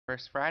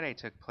First Friday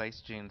took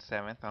place June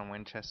 7th on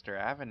Winchester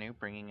Avenue,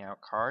 bringing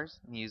out cars,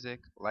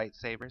 music,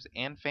 lightsabers,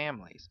 and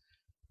families.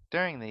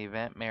 During the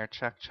event, Mayor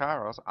Chuck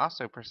Charles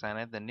also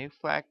presented the new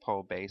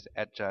flagpole base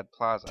at Judd It's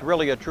Plaza.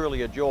 really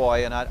truly a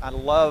joy, and I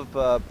love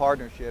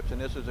partnerships,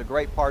 and this is a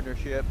great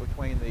partnership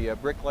between the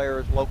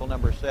bricklayers, local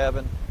number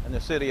 7, and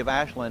the city of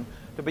Ashland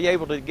to be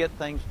able to get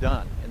things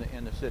done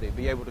in the city,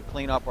 be able to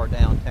clean up our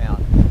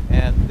downtown.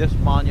 And this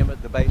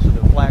monument, the base of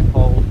the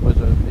flagpoles,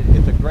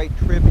 it's a great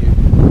tribute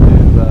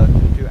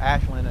to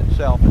Ashland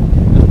itself,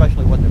 and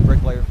especially what the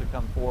bricklayers have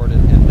come forward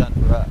and done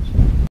for us.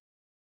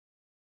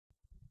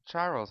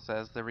 Charles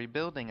says the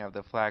rebuilding of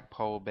the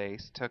flagpole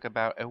base took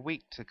about a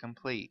week to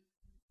complete.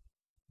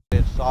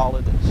 It's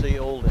solid and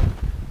sealed,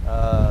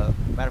 and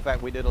matter of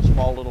fact, we did a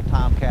small little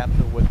time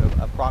capsule with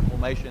a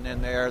proclamation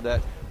in there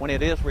that when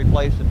it is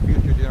replaced in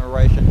future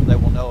generations, they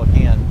will know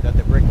again that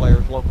the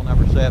bricklayers, local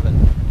number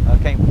 7,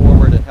 came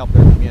forward and helped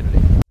their community.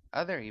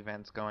 Other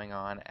events going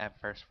on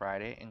at First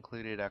Friday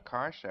included a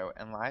car show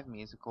and live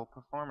musical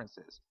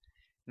performances.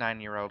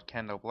 9-year-old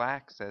Kendall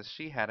Black says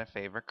she had a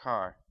favorite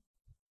car.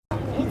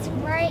 It's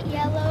bright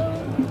yellow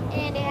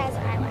and it has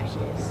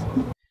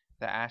eyelashes.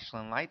 The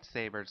Ashland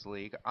Lightsabers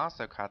League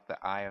also caught the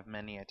eye of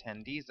many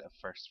attendees of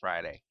First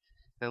Friday.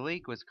 The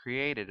league was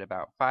created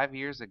about 5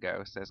 years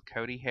ago, says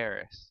Cody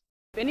Harris.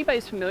 If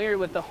anybody's familiar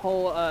with the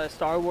whole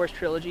Star Wars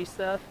trilogy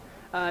stuff,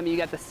 you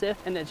got the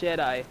Sith and the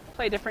Jedi.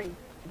 Play different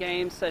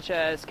games such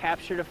as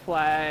Capture the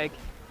Flag,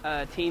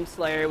 Team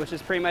Slayer, which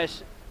is pretty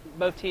much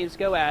both teams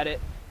go at it,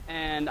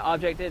 and the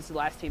object is the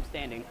last team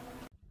standing.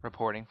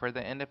 Reporting for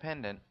The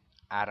Independent,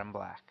 Adam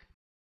Black.